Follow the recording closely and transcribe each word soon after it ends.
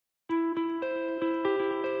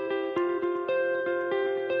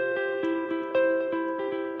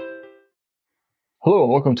Hello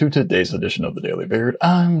and welcome to today's edition of the Daily Beard.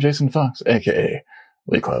 I'm Jason Fox, aka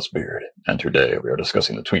Lee Klaus Beard, and today we are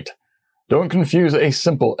discussing the tweet. Don't confuse a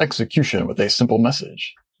simple execution with a simple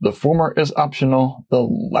message. The former is optional, the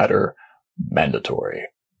latter mandatory.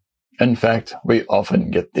 In fact, we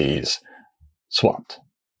often get these swapped.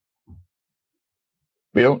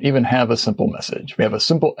 We don't even have a simple message. We have a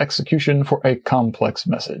simple execution for a complex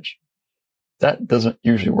message. That doesn't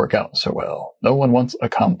usually work out so well. No one wants a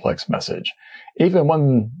complex message. Even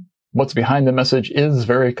when what's behind the message is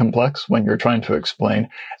very complex, when you're trying to explain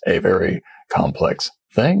a very complex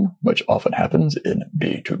thing, which often happens in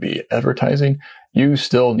B2B advertising, you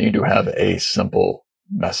still need to have a simple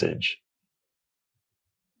message.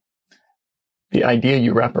 The idea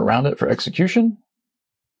you wrap around it for execution,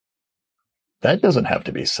 that doesn't have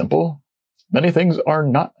to be simple. Many things are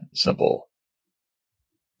not simple.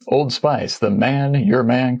 Old Spice, the man your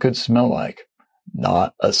man could smell like.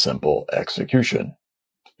 Not a simple execution.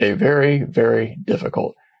 A very, very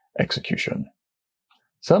difficult execution.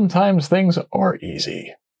 Sometimes things are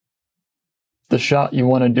easy. The shot you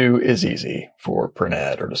want to do is easy for print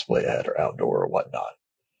ad or display ad or outdoor or whatnot.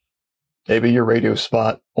 Maybe your radio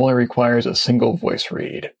spot only requires a single voice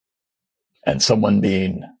read and someone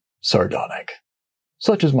being sardonic,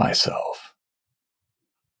 such as myself.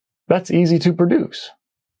 That's easy to produce,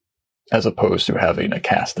 as opposed to having a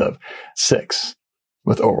cast of 6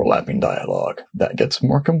 with overlapping dialogue. That gets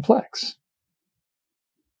more complex.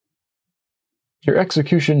 Your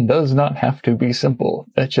execution does not have to be simple.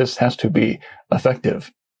 It just has to be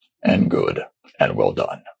effective and good and well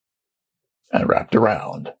done. And wrapped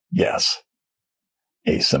around, yes,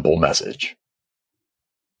 a simple message.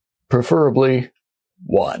 Preferably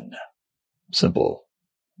one simple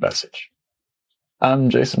message. I'm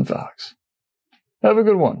Jason Fox. Have a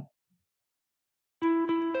good one.